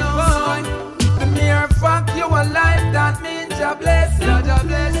 Boy, the mere fact you alive, that means God bless you. God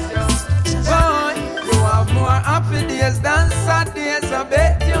bless you. Boy, you have more happy days than sad days, I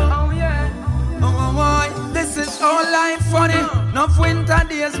bet you. Oh yeah. Oh boy, this is all life funny. Enough winter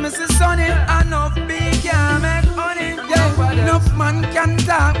days, Mrs. Sunny. Enough big can make honey. Yeah, enough man can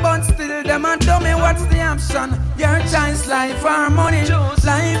talk, but still them a dummy. What's the option? Your choice, life or money.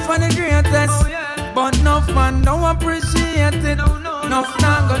 Life are the greatest, but enough man don't appreciate it. Enough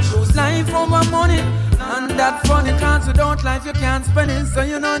now go choose life over money. And that funny, cause without life you can't spend it, so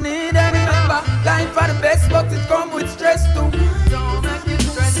you don't need any. Remember, life are the best, but it come with stress too. Don't make it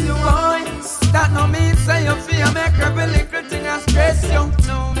stress you, boy. That no mean say you feel make every little thing and stress you.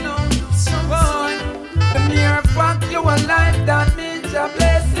 No, boy. The mere fact you alive, that means God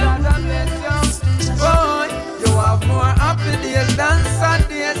bless you. Boy, you have more happy days than sad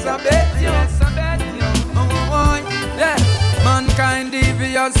days, I bet you. Oh boy, yeah. Mankind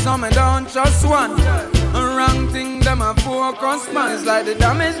devious, some don't trust one. Wrong thing, them a focus, man. It's like the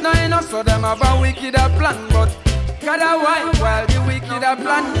damage now enough, so them have a wicked plan. But God a wipe while the wicked a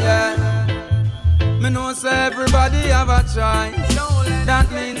plan, yeah. Me know say everybody have a choice. That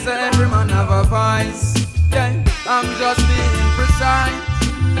means every man have a voice. Yeah, I'm just being precise.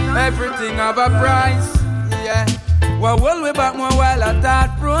 Everything have a price. Yeah, well, we'll be back more while at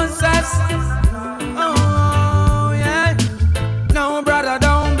that process. Oh yeah. No brother,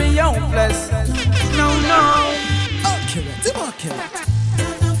 don't be hopeless. No. Accurate.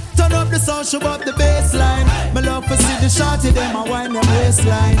 Turn up the sound, show up the bassline. My love for see the shorty, them I wind them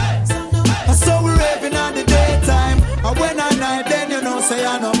waistline. I saw we raving on the daytime, and when I night, then you know say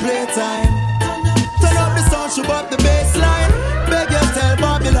I no playtime. Turn up the sound, show up the bassline. Beg you tell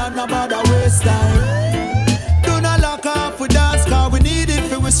Babylon about the waste time. Do not lock off with dance, cause we need it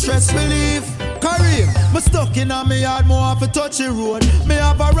for we stress relief. Kareem, me stuck in on me yard, more for touchy road. Me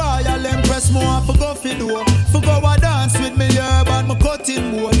have a Royal Empress, more for go for door. For go a dance with me herb and me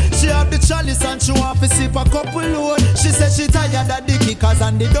cutting wood. She have the chalice and she want to sip a couple load. She said she tired of the kickers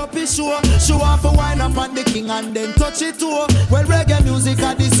and the dopey show. She want to wind up on the king and then touch it too. Well, reggae music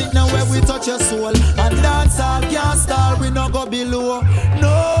at the sit now where we touch your soul. And dance all can't stall, we no go below.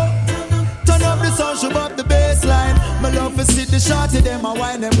 No. Turn up the sound, show up the bassline. My love to see the shorty, them I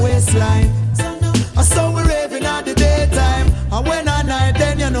wind them waistline. I saw we raving at the daytime, and when I night,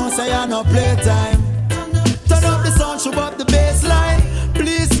 then you know say I no playtime. Turn up the sound, show up the bassline.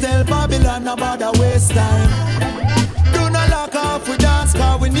 Please tell Babylon about the waste time. Do not lock off with dance,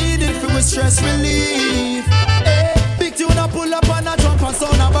 cause we need it for stress relief. Hey, big tune a pull up on a jump and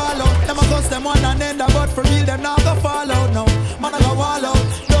sound a ball out. Them a cuss them one and end, but for real them not go fall out now. Man a go wall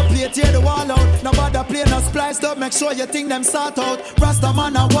out. Tear the wall out, nobody play no splice up. Make sure you think them sort out. Rasta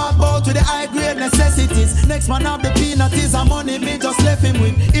man a walk out with the high grade necessities. Next man have the peanuts and money me just left him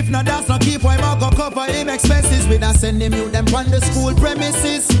with. If not that's not keep why I go cover him expenses with. And send him you them on the school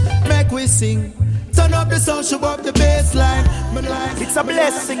premises. Make we sing. Turn up the sound, show up the bassline. It's a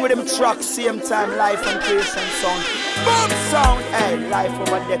blessing with them trucks, same time, life and creation sound. Boom sound, hey, life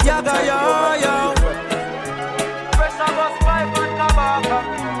over there. Yo. Press a BUSSPIPE and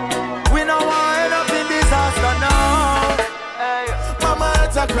KABAKA. We no want end up in disaster now. Hey. Mama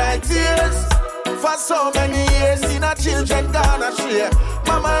had to cry tears for so many years. In her children gone astray.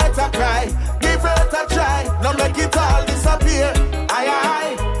 Mama had to cry, give her a try. Now make it all disappear.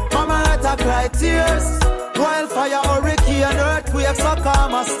 Aye. Mama had to cry tears. Wildfire, hurricane, earthquake, so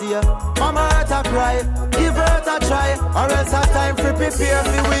calm a stay. Mama had to cry, give her it a try, or else a time for prepare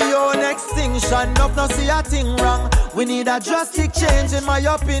for we own extinction. Enough no see a thing wrong. We need a drastic change, in my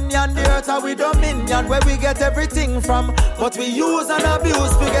opinion. The earth are we dominion, where we get everything from. But we use and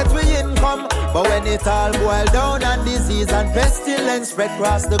abuse to get we income. But when it all boil down and disease and pestilence spread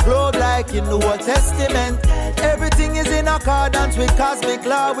across the globe like in the Old Testament, everything is in accordance with cosmic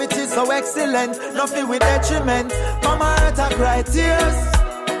law, which is so excellent. Nothing with detriment. Mama earth a cry tears.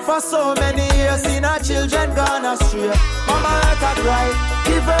 For so many years, seen our children gone astray. Mama earth a cry,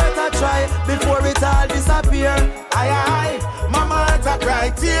 give earth a try before it all disappear. Aye, aye, Mama earth a cry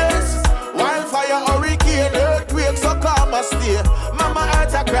tears. Wildfire, hurricane, earthquake, so calm and stay. Mama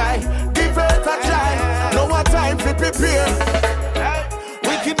earth a cry, give earth a try. No more time to prepare.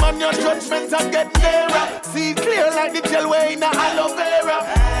 Wicked man, your judgment and get nearer. See clear like the gel way in a aloe vera.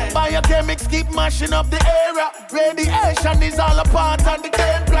 Biochemics keep mashing up the era. Radiation is all a part of the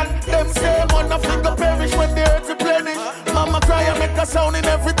game plan. Them say one nothing go perish when the earth replenish. Mama cry and make a sound in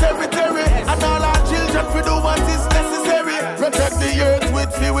every territory. And all our children we do what is necessary. Protect the earth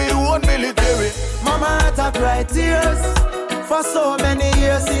with we own military. Mama earth a cry tears. For so many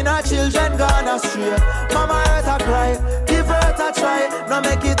years, seen our children gone astray. Mama earth a cry, give earth a try. Now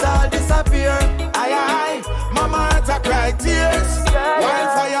make it all disappear. Aye, aye, Mama earth a cry tears.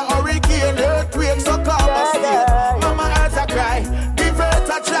 Wildfire, hurricane, earthquake, so calm and stay. Mama earth a cry, give earth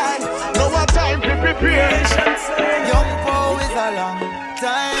a try. No more time to prepare. Young Poe is a long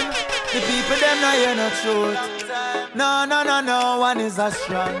time. The people them not hear no truth. No one is a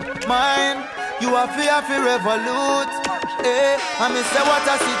strong mind. You are fear for revolute. Hey, I me say what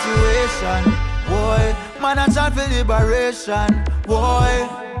a situation. Boy, man a chant for liberation. Boy,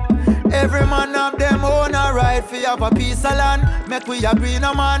 every man of them own a right for have a piece of land. Make we agree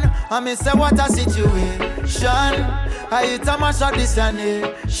no man. I me say what a situation. I hit a mash of this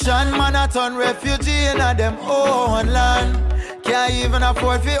nation. Man a turn refugee in a them own land. Can't even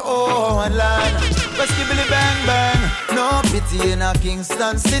afford for own land. But skibbly bang bang. No pity in a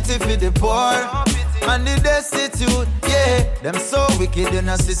Kingston city for the poor and the destitute. Yeah, them so wicked in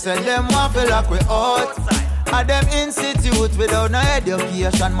a system. Them want to lock we out. And them institute without no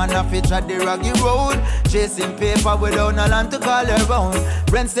education. Man a fit at the raggy road. Chasing paper without no land to call around.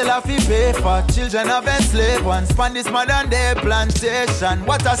 Rent still have to pay for. Children have enslaved ones. Span this modern day plantation.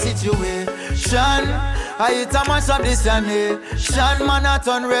 What a situation. I hit a mash of this nation. Man a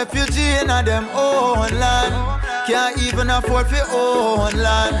turn refugee in a them own land. Can't even afford for own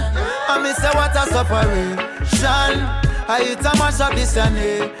land. I me say what a separation. I hit a mash of this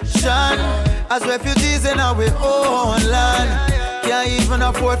nation. As refugees in our own land. Can't even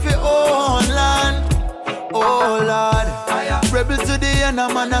afford for own land. Oh Lord, rebel to the end, a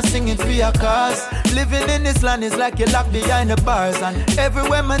man a singing for your cause. Living in this land is like you locked behind the bars. And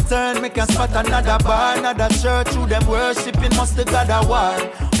everywhere me turn, me can spot another bar, another church. Who them worshiping must the God a war.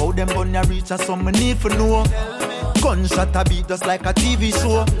 How them gonna reach us, some need for know. Gunshot a beat just like a TV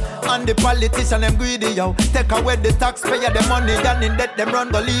show. And the politician them greedy, yo. Take away the taxpayer, the money, and in debt them run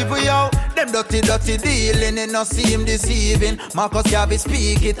go leave we, yo. Them dirty dealing, it no seem deceiving. Marcus Garvey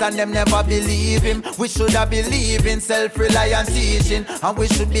speak it and them never believe him. We should have believed in self-reliance teaching. And we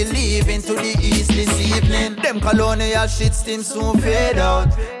should be leaving to the east this evening. Them colonial shit steam soon fade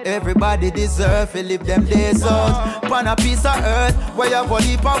out. Everybody deserve to live them days out. Pan a piece of earth where you have a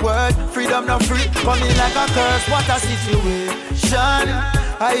leap of word. Freedom not free, coming like a curse. What a situation.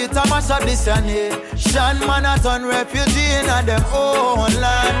 I hit a mash of this nation. Man a turn refugee in a them own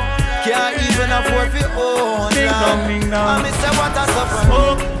land. Can't even afford for own land. I me say what a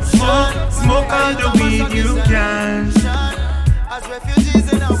suffering. Smoke all the weed you can. As refugees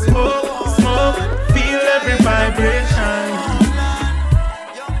in a smoke, feel every vibration.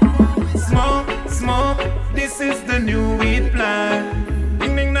 Smoke, this is the new weed plan.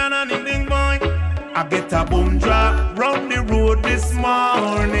 Ding ding na na ding ding boy. I get a boom drop round the road this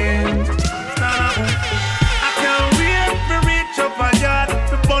morning. I can't wait to reach up a yard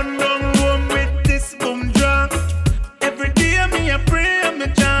to burn down home with this boom drop. Every day me a pray and me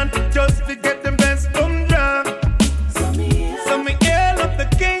chant just to get the best boom drop. So me hail up the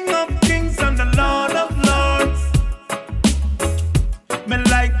King of Kings and the Lord of Lords. Me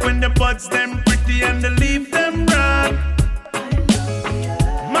like when the buds them pretty and the leaf them broad.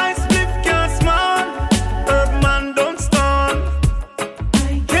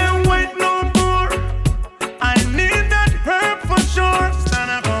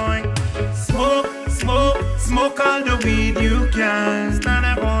 All the weed you can. Stand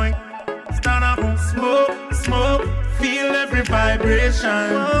up, boy. Stand up, smoke, feel every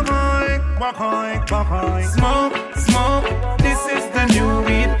vibration. Walk on. Smoke, this is the new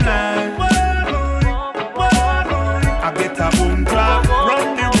weed plan.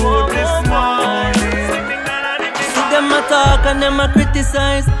 them a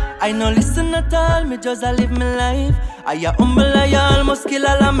criticize, I no listen at all, me just a live my life. I a humble, I almost kill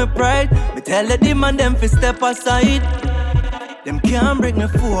all of my pride. Me tell the demon them fi step aside. Them can't break me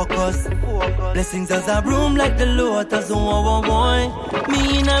focus. Blessings as a broom like the lotus. Oh, boy.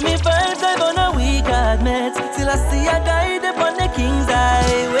 Me and me vibes, I on a week hard mates. Till I see a guide upon the king's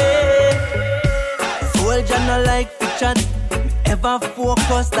highway. Soldier no like fiction. Ever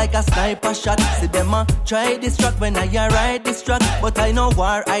focus like a sniper shot. See them a try distract when I ride this track. But I know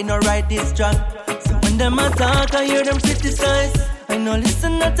war, I know ride this track. So when them attack, I hear them criticize. I no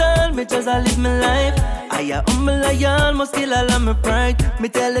listen at all, me just a live my life. I a humble, I almost kill all of my pride. Me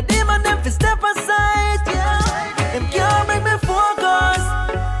tell the demon them fi step aside, yeah. Them can't make me focus.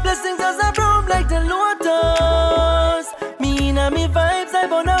 Blessings as a broom like the lotus. Me and me vibes, I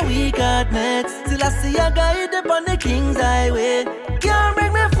burn a week at mates. Till I see a guide up on the king's highway. Can't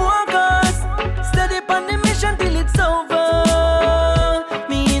make me focus. Steady on the mission till it's over.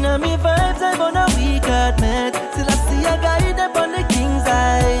 Me and me vibes, I burn a week at mates. Till I see a guide up on the king's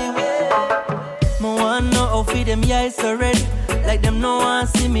highway. Me want know how feed them eyes so red. Like them no one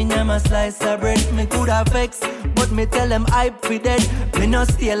see me name a slice of bread. Me coulda vex, but me tell them hype fi dead. Me no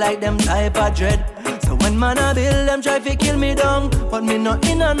stay like them type of dread. So when man a build them try fi kill me down, but me no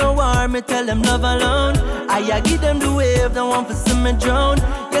in a no war. Me tell them love alone. I give them the wave, they want to see me drown.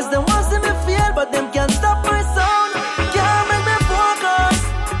 Yes, they want see me fail, but them can't stop my sound. Can't make me focus.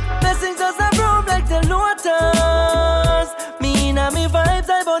 Blessings as a broom like the lotus. Me and me vibes,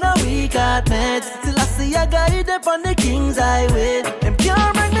 I burn a week at mates. Till I see a guide up on the king's highway. Them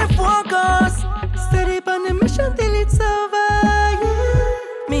can't make me focus. Steady on the mission till it's over,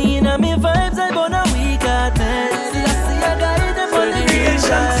 yeah. Me and me vibes, I burn a week at mates. Till I see a guide up on the king's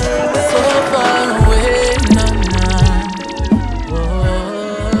highway. So far away, nah.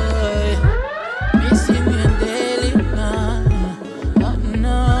 Boy, missing you daily, nah.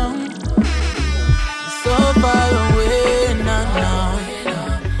 So far away, nah.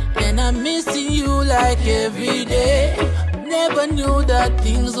 And I'm missing you like every day. Never knew that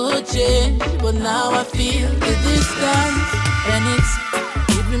things would change, but now I feel the distance. And it's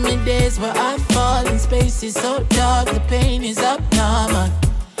giving me days where I fall in spaces so dark, the pain is abnormal.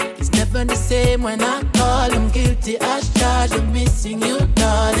 It's never the same when I call, I'm guilty as charged of missing you,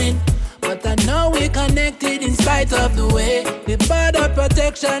 darling. But I know we're connected in spite of the way the border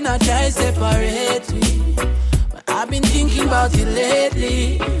protection I try separate me. But I've been thinking about you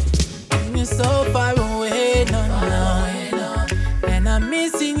lately. You're so far away, no. And I'm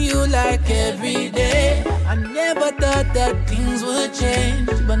missing you like every day. I never thought that things would change,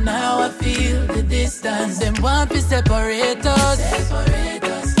 but now I feel the distance. Them want to separate us.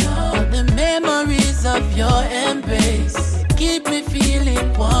 All the memories of your embrace keep me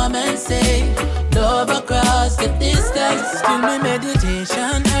feeling warm and safe. Love across the distance. Still my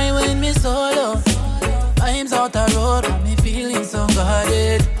meditation, I when me solo. Times out the road, got me feeling so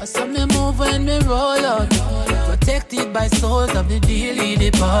guarded. I saw me move when me roll out. Protected by souls of the dearly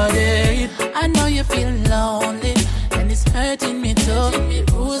departed. I know you feel lonely, and it's hurting me too.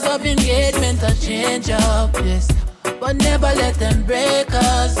 Rules of engagement are change up, yes, but never let them break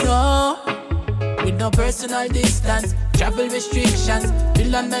us, no. With no personal distance, travel restrictions,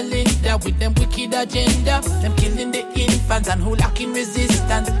 Bill and Melinda with them wicked agenda. Them killing the infants and who lacking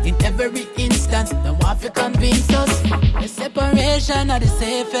resistance. In every instance, them want to convince us the separation are the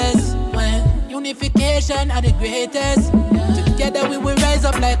safest, when unification are the greatest. Together we will rise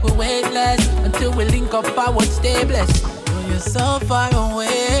up like we're weightless, until we link up forward, stay blessed. Oh, you're so far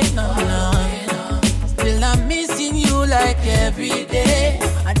away, no. Still I'm missing you like every day.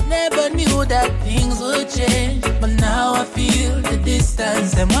 I never knew that things would change, but now I feel the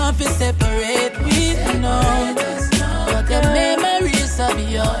distance. Them want to separate we know, but the memories of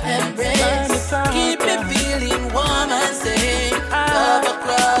your embrace keep me feeling warm and safe. Love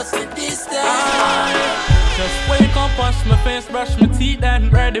across the distance. Just wake up, wash my face, brush my teeth, then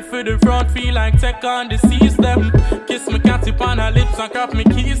ready for the road, feel like take on the seas them. Kiss my cat tip on her lips and grab my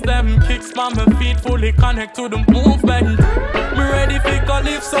keys them. Kicks by my feet, fully connect to the movement. Me ready for go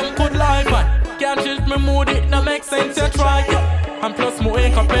live some good life, and can't change my mood, it no make sense to try. And plus me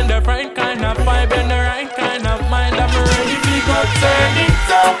wake up in the right kind of vibe and the right kind of mind. I'm ready for go turn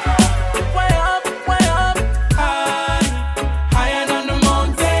it up.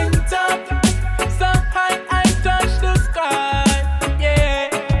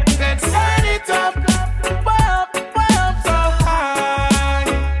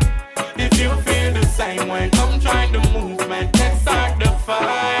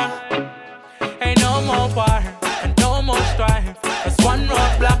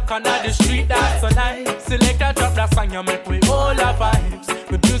 Under the street, that's a lie. Selecta drop that song, you make we all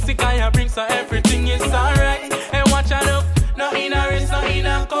music I bring, so everything is alright. And watch out, no in a race, no in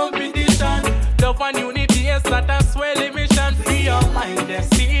a competition. Love and unity is not a swelling mission. Free your mind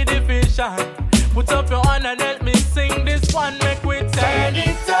and see the vision. Put up your hand and help me sing this one. Make we turn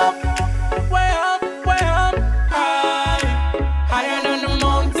it up, way up, high, higher than the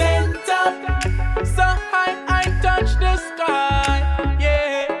mountain top. So high I touch the sky.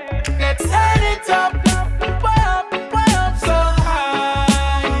 Yeah, let's turn it up, way up, so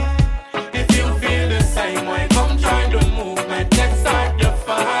high. If you feel the same way, come join the movement. Let's start the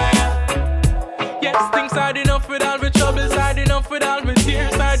fire. Yes, things hard enough with all the troubles, hard enough with all the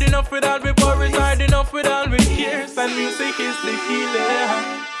tears, hard enough with all the worries, hard enough with all the tears. And music is the healer.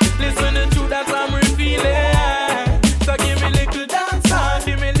 Listen to truth, that's what I'm revealing. So give me little dance song,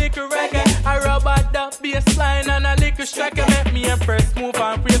 give me little reggae. I rub out the bass line and a little striker. Make me a press move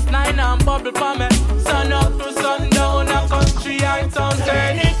and press 9 and bubble for me. Sun up to sundown, a country and town.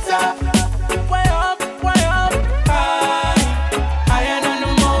 Turn it up, way up, high, higher than the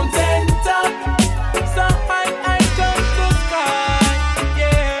mountain top. So high I touch the sky.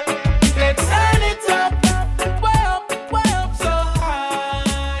 Yeah, let's turn it up, way up, so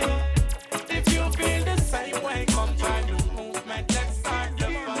high. If you feel the same way, come join the movement. Let's start the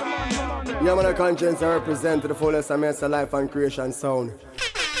fire. Yeah, man, conscience I represent to the fullest of MYKAL life and creation sound.